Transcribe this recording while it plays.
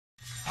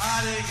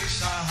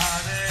Krishna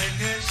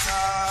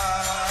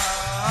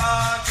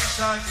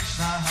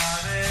Krishna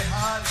Hare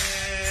Hare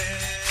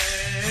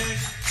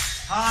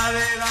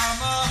Hare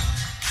Rama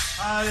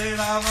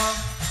Rama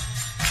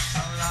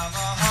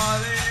Rama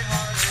Hare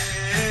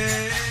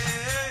Hare.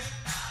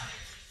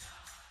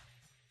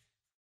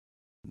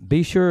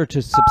 Be sure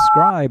to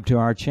subscribe to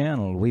our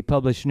channel. We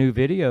publish new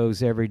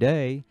videos every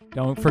day.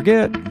 Don't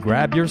forget,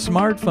 grab your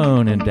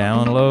smartphone and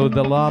download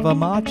the Lava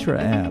Matra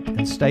app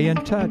and stay in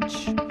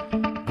touch.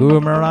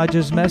 Guru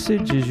Maharaj's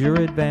message is your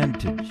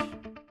advantage.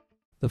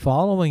 The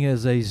following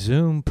is a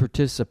Zoom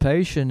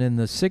participation in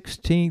the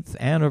 16th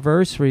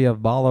anniversary of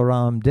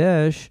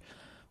Balaramadesh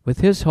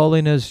with His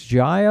Holiness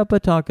Jaya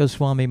Pataka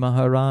Swami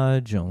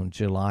Maharaj on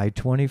July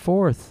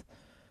 24th,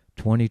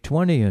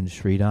 2020 in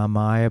Sridham,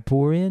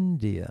 Mayapur,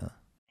 India.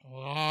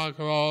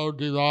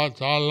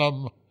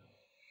 Salam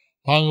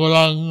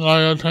Pangulang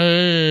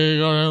Ayate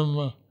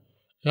Garim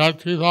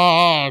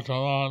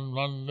Yatithataman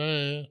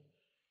Vande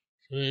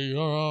Sri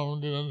Gurum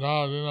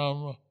Dinatadinam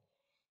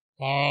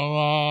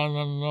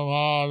Paramananda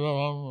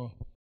Madhavam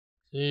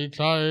Sri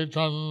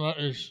Chaitanya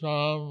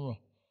Isham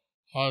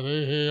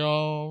Harihi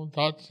Om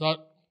Tat Sat.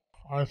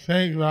 I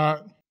think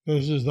that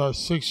this is the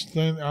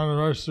 16th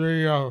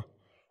anniversary of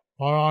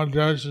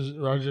Balaramadesh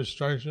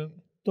registration.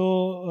 तो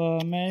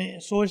मैं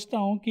सोचता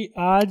हूँ कि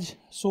आज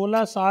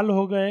 16 साल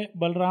हो गए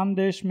बलराम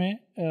देश में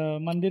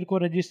मंदिर को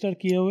रजिस्टर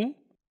किए हुए.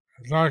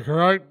 Is that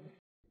correct?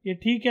 ये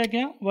ठीक है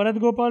क्या वरद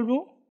गोपाल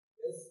बू?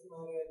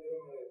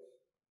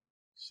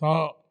 So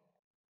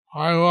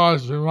I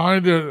was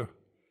reminded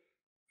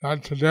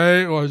that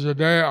today was the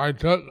day I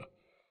took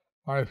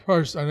my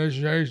first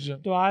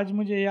initiation. तो आज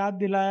मुझे याद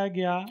दिलाया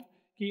गया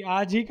कि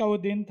आज ही का वो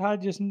दिन था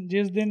जिस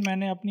दिन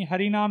मैंने अपनी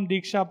हरिनाम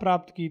दीक्षा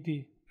प्राप्त की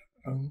थी.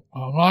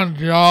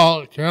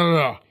 Montreal,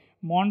 Canada.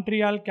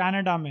 मॉन्ट्रियल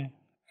कनाडा में.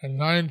 In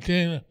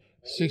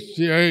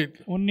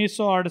 1968.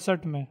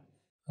 1968 में.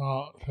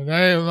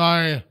 Today is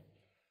my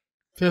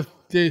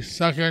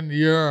 52nd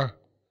year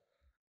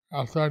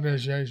after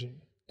initiation.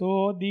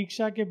 तो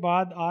दीक्षा के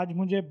बाद आज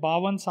मुझे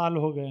 52 साल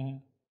हो गए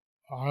हैं.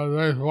 I was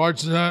very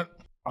fortunate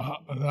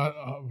that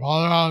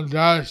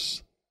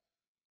Balaramadesh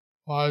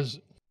was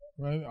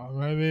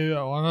maybe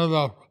one of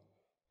the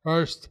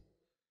first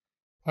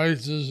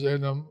places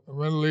in the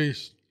Middle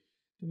East.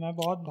 तो मैं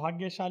बहुत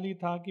भाग्यशाली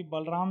था कि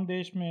बलराम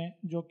देश में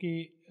जो कि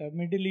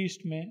मिडिल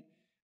ईस्ट में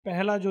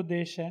पहला जो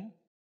देश है.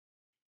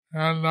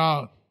 And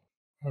I'm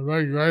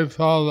very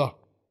grateful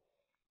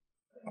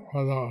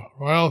for the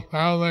royal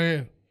family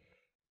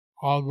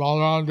of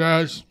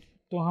Balaramadesh.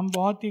 तो हम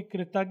बहुत ही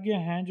कृतज्ञ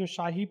हैं जो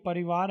शाही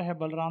परिवार है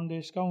बलराम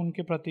देश का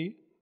उनके प्रति.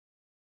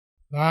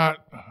 That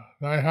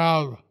they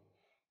have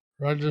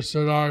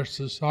registered our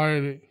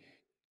society.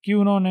 कि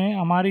उन्होंने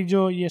हमारी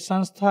जो ये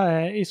संस्था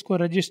है इसको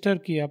रजिस्टर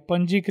किया,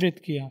 पंजीकृत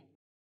किया.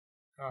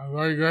 I'm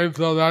very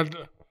grateful that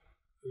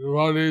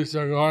devotees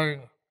are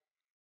going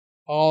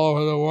all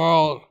over the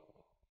world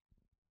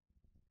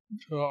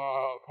to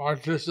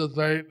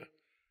participate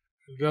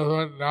in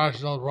different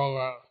national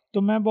programs.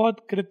 तो मैं बहुत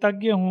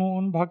कृतज्ञ हूँ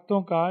उन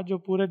भक्तों का जो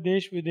पूरे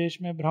देश विदेश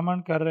में भ्रमण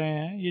कर रहे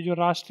हैं ये जो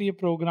राष्ट्रीय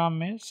प्रोग्राम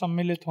में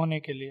सम्मिलित होने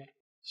के लिए.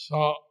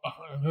 So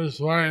in this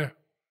way,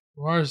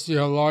 mercy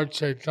of Lord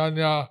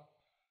Chaitanya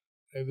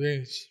is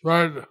being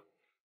spread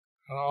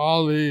on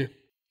all the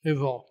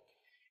people.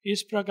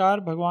 इस प्रकार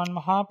भगवान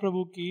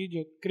महाप्रभु की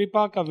जो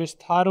कृपा का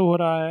विस्तार हो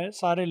रहा है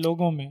सारे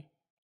लोगों में.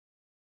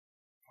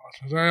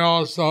 Today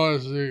also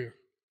is the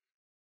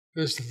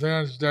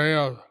 15th day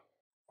of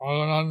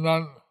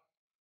Raghunandan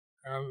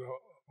and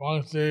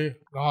Bhakti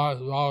Das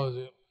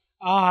Babaji.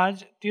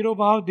 आज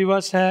तिरुभाव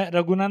दिवस है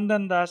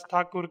रघुनंदन दास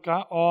ठाकुर का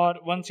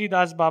और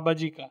वंशीदास बाबा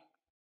जी का.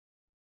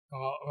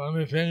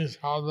 Many things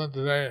happened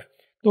today.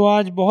 तो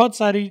आज बहुत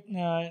सारी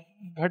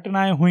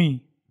घटनाएं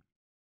हुई.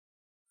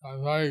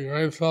 I'm very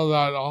grateful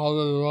that all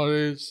the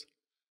devotees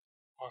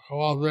are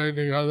cooperating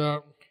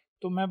together.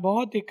 तो मैं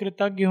बहुत ही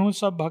कृतज्ञ हूँ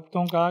सब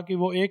भक्तों का कि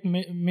वो एक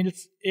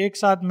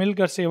साथ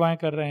मिलकर सेवाएं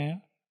कर रहे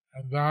हैं.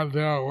 And that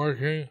they are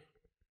working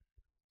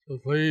to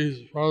please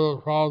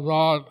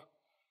Prabhupada and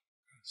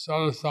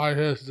satisfy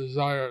his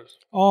desires.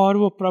 और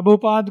वो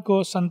प्रभुपाद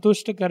को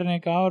संतुष्ट करने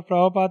का और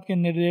प्रभुपाद के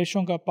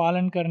निर्देशों का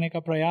पालन करने का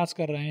प्रयास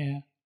कर रहे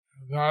हैं.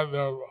 And that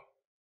they're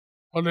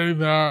putting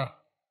their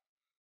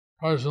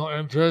personal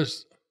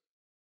interest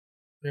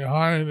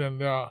behind and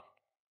the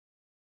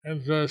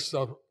interest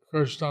of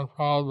Krishna and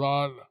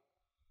Prabhupada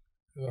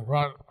in the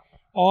front.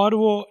 और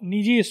वो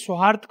निजी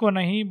स्वार्थ को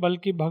नहीं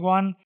बल्कि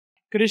भगवान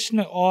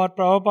कृष्ण और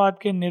प्रभुपाद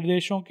के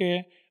निर्देशों के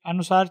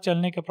अनुसार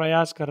चलने का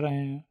प्रयास कर रहे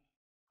हैं.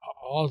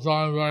 Also,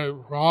 I'm very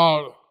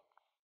proud to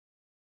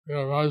be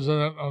a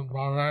resident of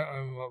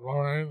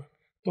Bahrain.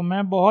 तो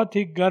मैं बहुत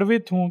ही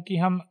गर्वित हूँ कि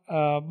हम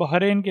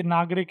बहरेन के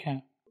नागरिक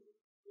हैं.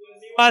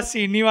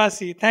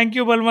 निवासी. Thank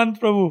you Balwant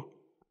Prabhu.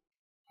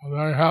 I'm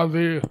very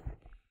happy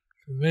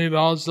to meet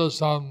also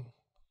some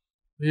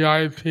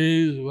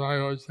VIPs when I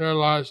was there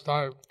last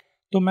time.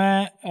 तो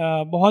मैं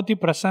बहुत ही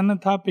प्रसन्न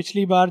था.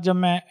 पिछली बार जब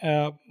मैं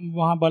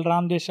वहाँ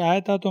बलराम देश आया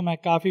था तो मैं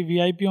काफ़ी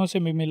VIPों से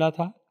भी मिला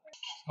था.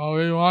 So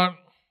we want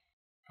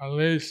at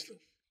least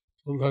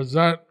to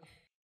present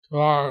to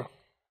our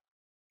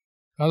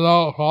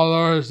fellow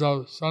followers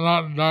of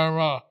Sanatana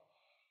Dharma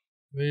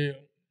the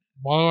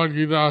Bhagavad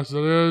Gita as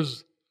it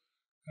is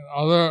and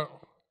other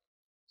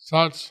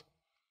such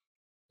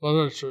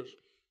literatures.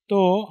 तो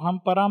हम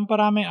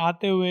परंपरा में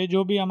आते हुए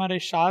जो भी हमारे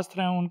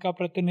शास्त्र हैं उनका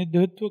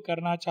प्रतिनिधित्व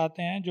करना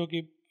चाहते हैं, जो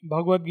कि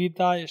भगवद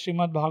गीता,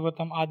 श्रीमद्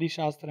भागवतम आदि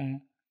शास्त्र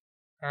हैं.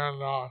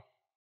 And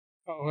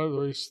with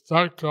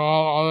respect to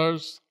all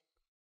others,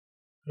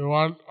 we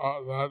want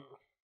that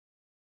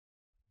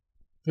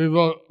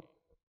people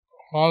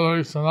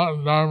following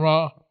Sanatana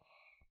Dharma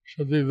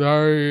should be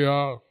very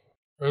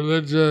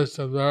religious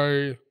and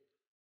very,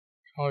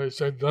 how you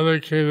say,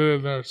 dedicated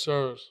in their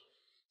service.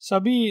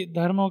 सभी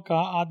धर्मों का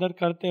आदर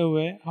करते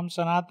हुए हम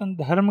सनातन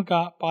धर्म का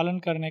पालन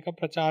करने का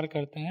प्रचार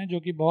करते हैं, जो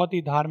कि बहुत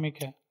ही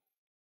धार्मिक है.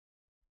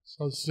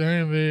 So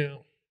seeing the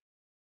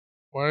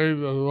way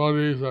the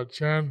devotees are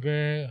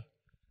chanting,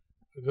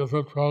 the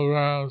different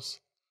programs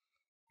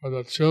for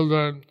the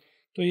children,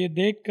 तो ये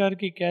देखकर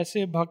कि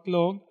कैसे भक्त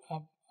लोग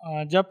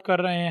जप कर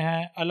रहे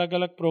हैं, अलग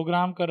अलग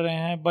प्रोग्राम कर रहे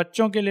हैं,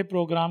 बच्चों के लिए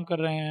प्रोग्राम कर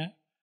रहे हैं.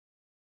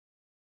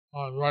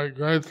 I'm very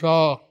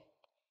grateful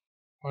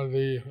for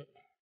the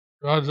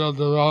gradual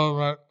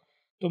development.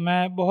 तो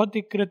मैं बहुत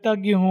ही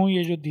कृतज्ञ हूँ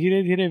ये जो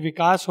धीरे धीरे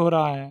विकास हो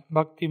रहा है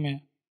भक्ति में.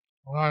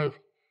 When I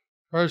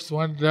first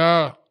went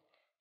there,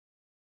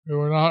 we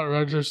were not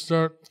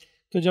registered.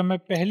 तो जब मैं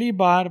पहली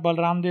बार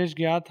बलराम देश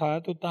गया था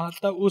तो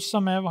तब उस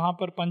समय वहाँ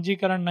पर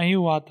पंजीकरण नहीं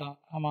हुआ था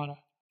हमारा.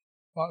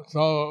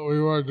 So we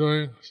were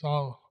doing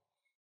some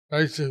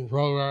basic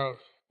programs.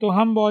 तो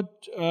हम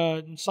बहुत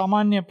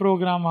सामान्य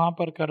प्रोग्राम वहाँ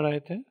पर कर रहे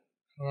थे.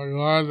 We're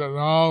glad that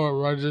now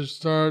we're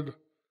registered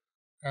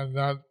and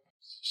that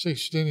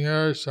 16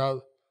 years have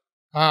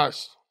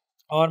passed.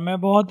 और मैं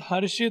बहुत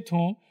हर्षित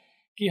हूँ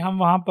कि हम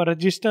वहाँ पर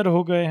रजिस्टर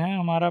हो गए हैं,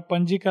 हमारा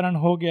पंजीकरण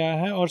हो गया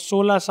है और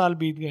 16 साल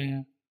बीत गए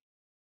हैं.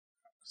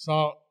 So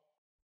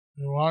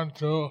we want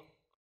to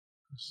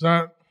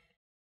present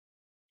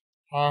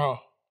our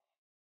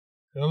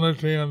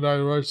unity and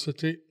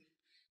diversity.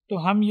 तो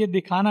हम ये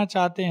दिखाना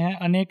चाहते हैं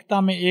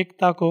अनेकता में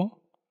एकता को.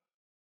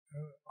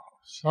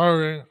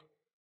 Serving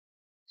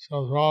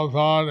Srila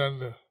Prabhupada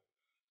and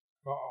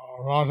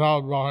Radha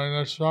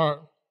Bharaneshwar.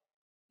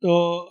 तो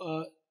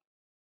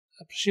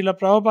श्रील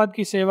प्रभुपाद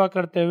की सेवा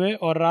करते हुए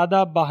और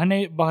राधा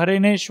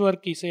बहरेनेश्वर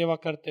की सेवा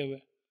करते हुए.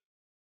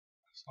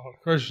 So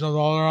Krishna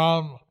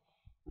Balaram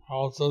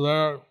also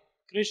there.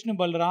 Krishna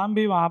Balram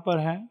भी वहाँ पर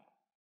हैं.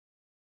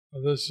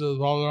 This is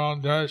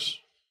Balaramadesh.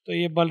 तो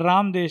ये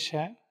बलराम देश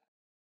है.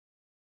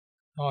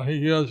 He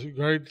gives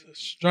great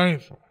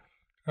strength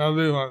to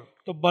everyone.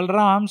 तो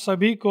बलराम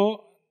सभी को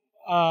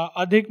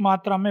अधिक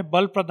मात्रा में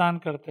बल प्रदान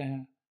करते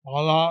हैं.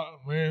 Bala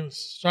means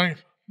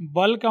strength.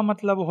 बल का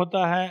मतलब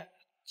होता है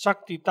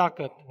शक्ति,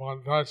 ताकत. But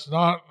that's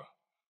not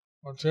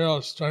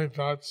material strength,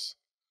 that's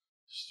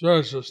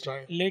spiritual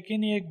strength.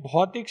 लेकिन ये एक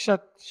भौतिक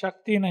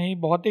शक्ति नहीं,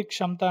 भौतिक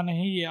क्षमता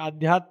नहीं, ये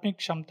आध्यात्मिक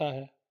क्षमता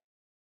है.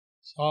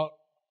 So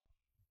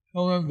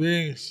human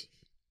beings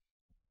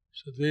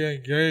should be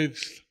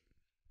engaged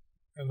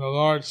in the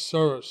Lord's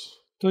service.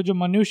 तो जो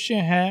मनुष्य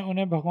हैं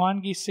उन्हें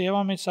भगवान की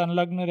सेवा में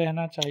संलग्न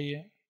रहना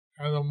चाहिए.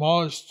 And the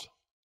most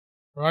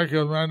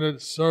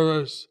recommended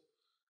service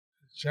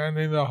is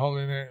chanting the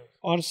holy name.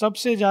 और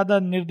सबसे ज्यादा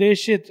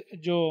निर्देशित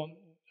जो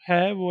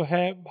है वो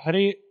है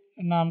हरि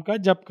नाम का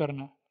जप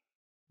करना.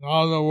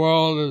 Now the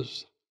world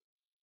is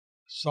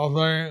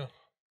suffering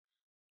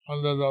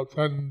under the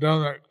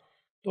pandemic.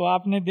 तो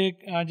आपने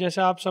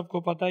जैसे आप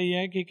सबको पता ही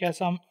है कि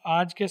कैसा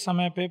आज के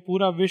समय पे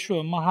पूरा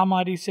विश्व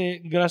महामारी से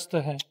ग्रस्त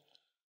है.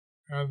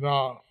 And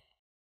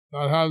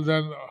that has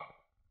been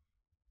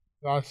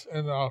that's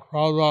in the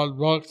Prabhupada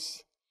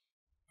books,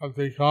 that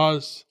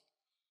because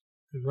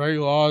the great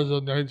laws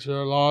of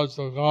nature, laws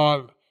of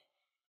God,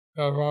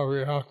 therefore we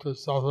have to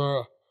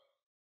suffer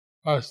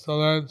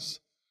pestilence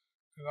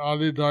and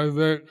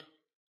adi-daivic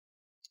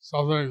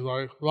sufferings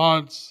like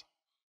floods,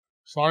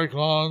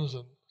 cyclones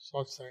and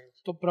such things.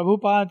 तो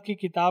प्रभुपाद की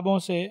किताबों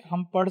से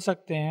हम पढ़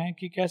सकते हैं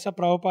कि कैसा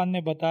प्रभुपाद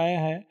ने बताया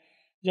है,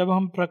 जब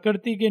हम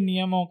प्रकृति के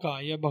नियमों का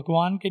या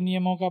भगवान के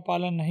नियमों का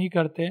पालन नहीं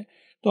करते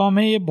तो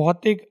हमें ये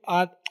भौतिक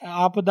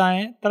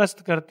आपदाएं त्रस्त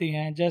करती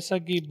हैं, जैसा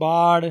कि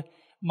बाढ़,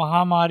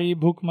 महामारी,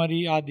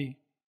 भूखमरी आदि.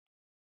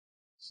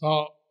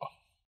 So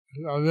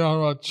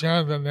everyone will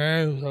chant the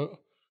names of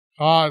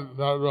God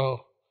that will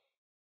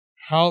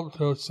help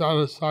to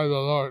satisfy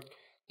the Lord.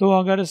 तो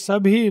अगर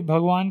सभी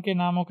भगवान के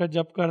नामों का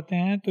जप करते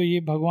हैं तो ये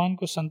भगवान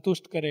को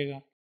संतुष्ट करेगा.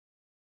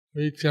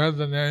 We chant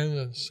the names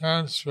in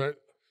Sanskrit.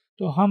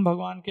 तो हम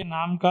भगवान के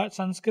नाम का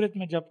संस्कृत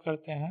में जप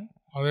करते हैं.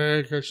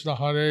 Hare Krishna,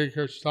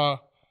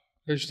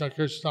 Krishna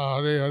Krishna,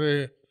 Hare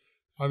Hare,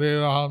 Hare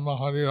Rama,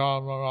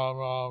 Rama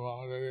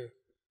Rama, Hare.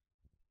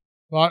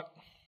 But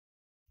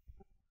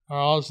there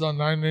are also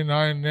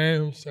 99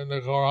 names in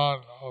the Quran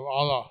of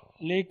Allah.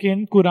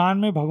 लेकिन कुरान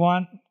में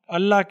भगवान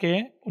अल्लाह के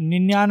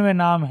 99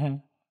 नाम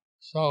हैं.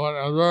 So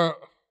whatever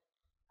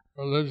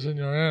religion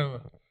you're in,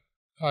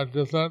 there are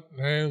different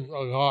names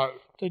of God.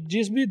 तो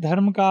जिस भी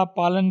धर्म का आप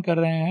पालन कर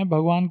रहे हैं,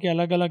 भगवान के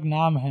अलग अलग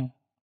नाम हैं.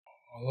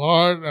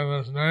 Lord and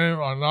His name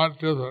are not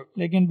different.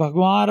 लेकिन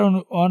भगवान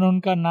और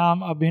उनका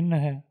नाम अभिन्न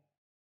है।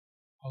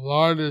 The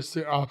Lord is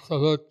the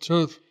absolute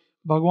truth.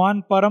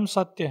 भगवान परम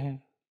सत्य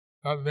हैं,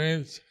 That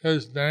means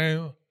His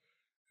name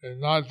is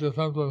not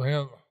different from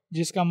Him.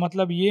 जिसका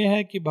मतलब ये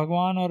है कि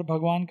भगवान और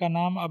भगवान का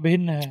नाम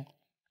अभिन्न है।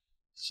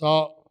 So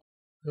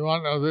we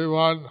want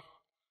everyone to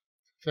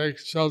take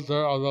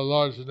shelter of the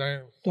Lord's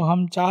name. तो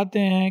हम चाहते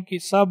हैं कि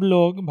सब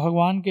लोग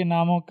भगवान के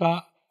नामों का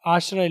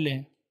आश्रय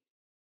लें।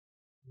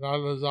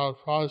 That is our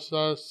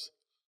process,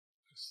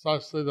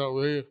 especially that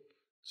we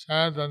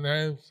chant the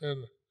names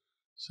in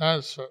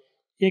Sanskrit.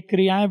 ये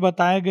क्रियाएं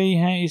बताई गई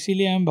हैं,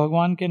 इसीलिए हम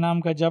भगवान के नाम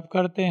का जप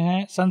करते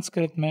हैं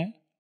संस्कृत में।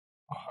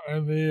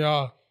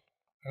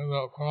 In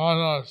the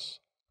Puranas,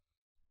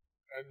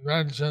 it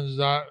mentions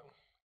that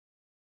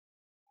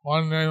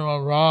one name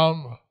of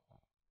Ram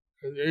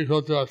is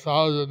equal to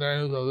 1,000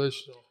 names of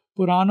Vishnu.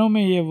 पुराणों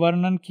में ये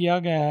वर्णन किया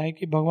गया है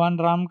कि भगवान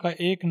राम का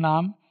एक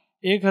नाम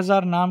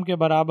 1000 नाम के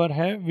बराबर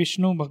है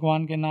विष्णु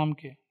भगवान के नाम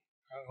के।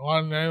 And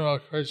one name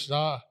of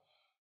Krishna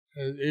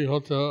is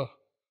equal to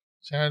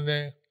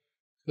chanting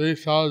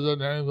 3,000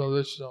 names of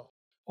Vishnu.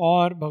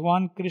 और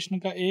भगवान कृष्ण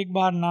का एक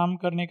बार नाम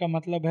करने का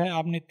मतलब है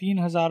आपने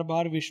 3000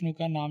 बार विष्णु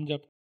का नाम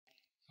जप।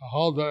 I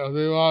hope that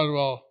everyone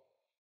will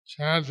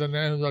chant the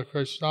names of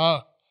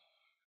Krishna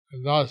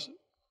and thus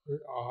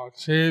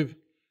achieve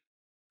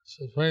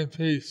supreme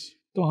peace.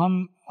 तो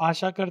हम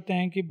आशा करते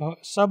हैं कि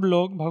सब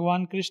लोग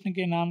भगवान कृष्ण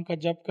के नाम का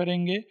जप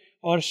करेंगे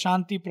और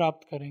शांति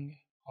प्राप्त करेंगे।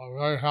 I'm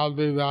very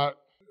happy that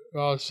we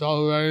are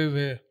celebrating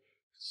the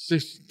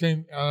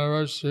 16th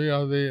anniversary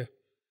of the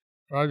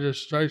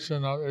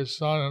registration of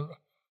ISKCON in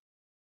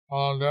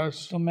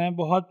Bangladesh. तो मैं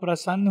बहुत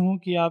प्रसन्न हूँ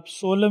कि आप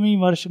 16वीं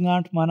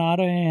वर्षगांठ मना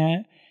रहे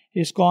हैं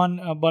इस्कॉन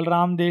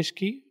बलराम देश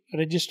की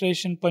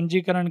रजिस्ट्रेशन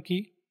पंजीकरण की।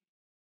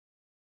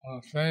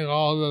 Thank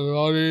all the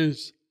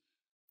devotees,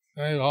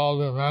 thank all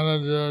the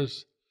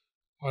managers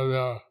for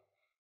their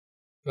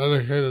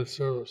dedicated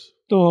service.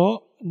 तो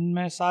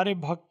मैं सारे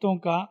भक्तों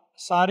का,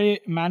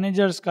 सारे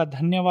मैनेजर्स का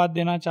धन्यवाद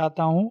देना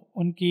चाहता हूँ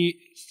उनकी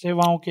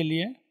सेवाओं के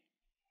लिए।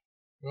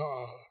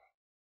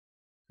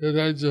 2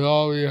 days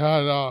ago we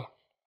had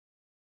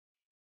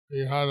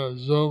a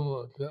Zoom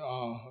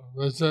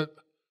visit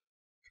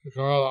to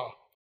Kerala.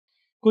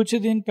 कुछ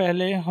दिन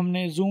पहले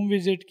हमने जूम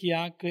विजिट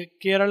किया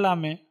केरला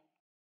में,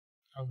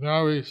 And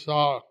there we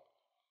saw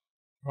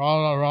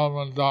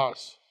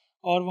Balaramadesh.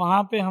 और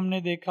वहाँ पे हमने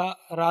देखा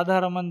राधा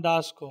रमन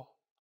दास को।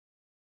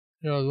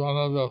 He was one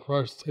of the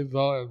first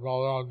people in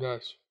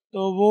Balaramadesh.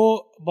 तो वो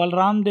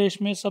बलराम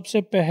देश में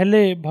सबसे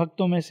पहले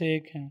भक्तों में से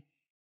एक हैं।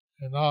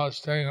 And now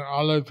staying in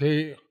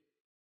Alipi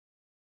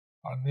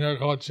near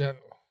Cochin.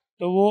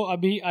 तो वो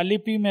अभी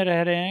अलिपी में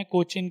रह रहे हैं,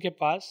 कोचिन के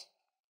पास।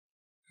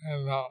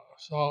 And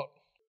so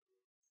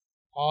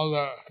all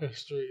the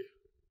history,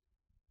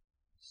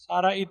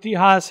 सारा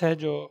इतिहास है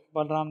जो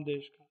बलराम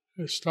देश का,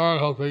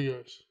 historical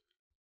figures.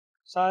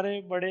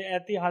 सारे बड़े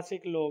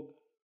ऐतिहासिक लोग।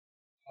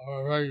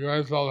 We're very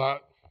grateful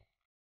that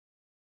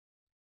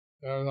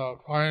they're the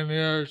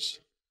pioneers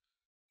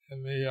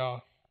in the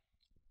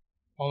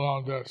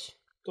Bangladesh.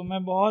 तो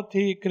मैं बहुत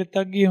ही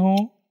कृतज्ञ हूँ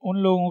उन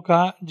लोगों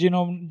का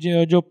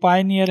जो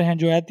पायनियर हैं,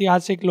 जो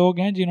ऐतिहासिक लोग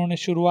हैं जिन्होंने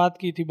शुरुआत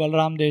की थी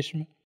बलराम देश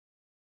में।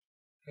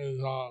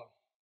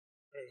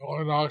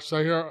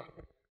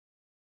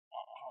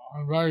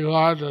 I'm very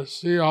glad to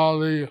see all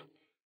the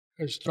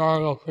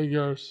historical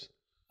figures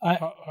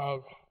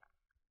have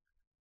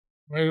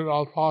made it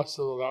all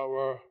possible that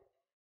we're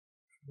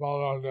in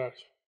Bangladesh.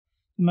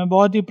 मैं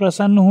बहुत ही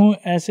प्रसन्न हूँ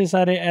ऐसे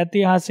सारे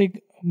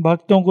ऐतिहासिक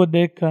भक्तों को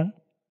देखकर।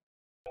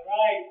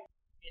 Right,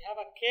 we have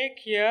a cake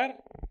here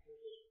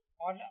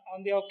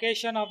on the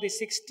occasion of the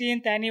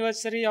 16th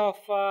anniversary of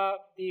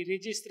the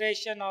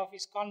registration of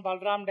ISKCON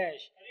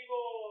Balaramadesh.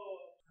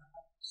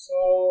 So,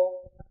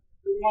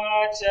 too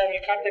much,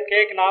 we'll cut the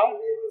cake now.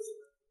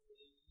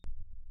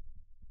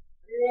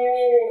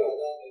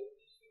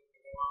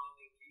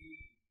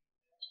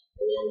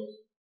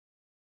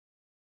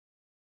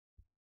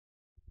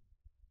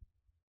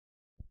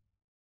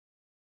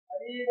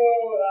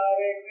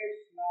 Hare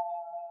Krishna,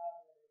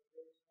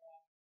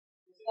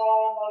 Krishna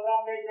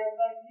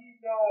Balaramdesh ki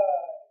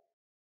jai.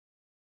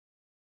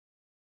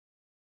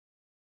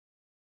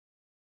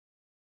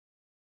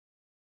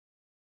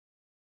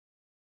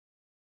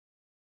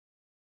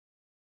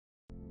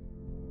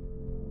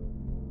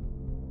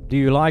 Do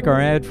you like our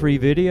ad-free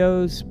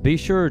videos? Be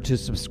sure to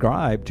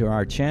subscribe to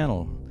our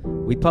channel.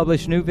 We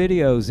publish new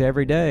videos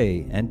every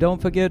day, and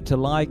don't forget to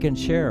like and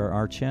share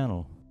our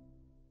channel.